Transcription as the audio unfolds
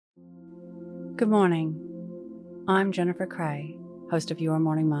Good morning. I'm Jennifer Cray, host of Your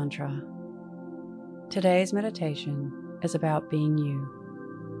Morning Mantra. Today's meditation is about being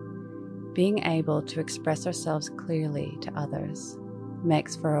you. Being able to express ourselves clearly to others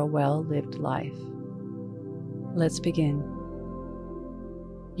makes for a well-lived life. Let's begin.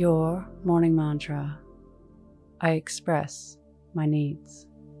 Your morning mantra. I express my needs.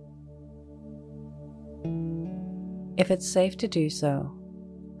 If it's safe to do so,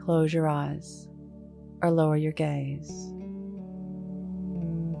 close your eyes or lower your gaze.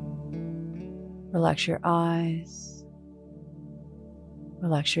 Relax your eyes,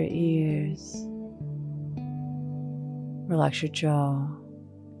 relax your ears, relax your jaw.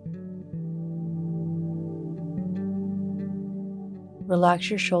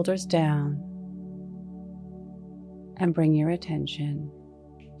 Relax your shoulders down and bring your attention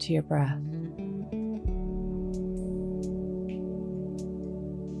to your breath.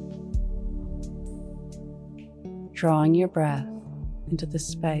 Drawing your breath into the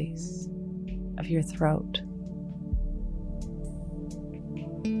space of your throat.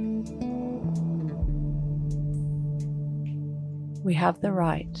 We have the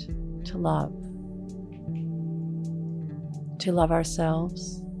right to love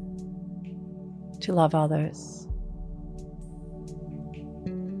ourselves, to love others,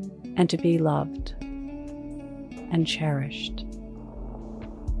 and to be loved and cherished.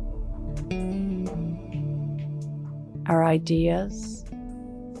 Our ideas,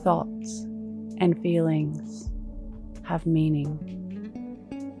 thoughts, and feelings have meaning.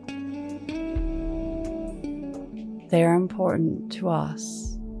 They are important to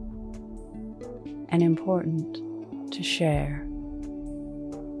us and important to share.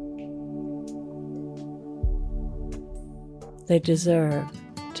 They deserve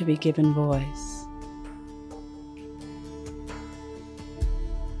to be given voice.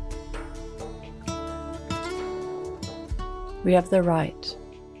 We have the right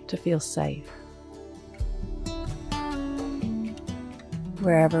to feel safe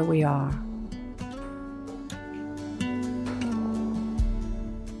wherever we are.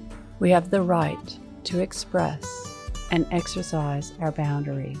 We have the right to express and exercise our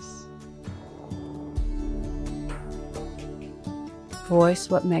boundaries.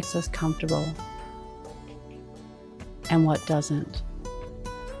 Voice what makes us comfortable and what doesn't.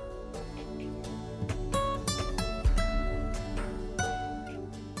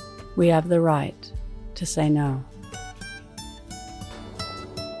 We have the right to say no.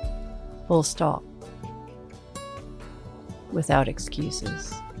 Full stop. Without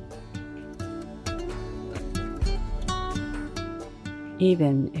excuses.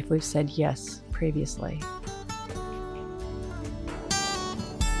 Even if we've said yes previously.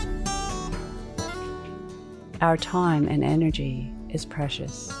 Our time and energy is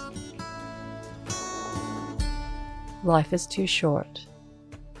precious. Life is too short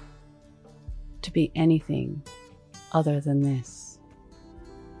to be anything other than this.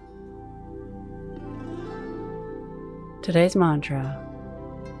 Today's mantra,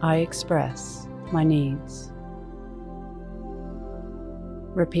 I express my needs.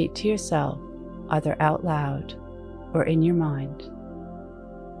 Repeat to yourself, either out loud or in your mind,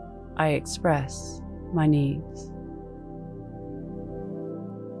 I express my needs.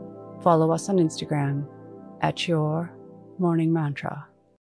 Follow us on Instagram at Your Morning Mantra.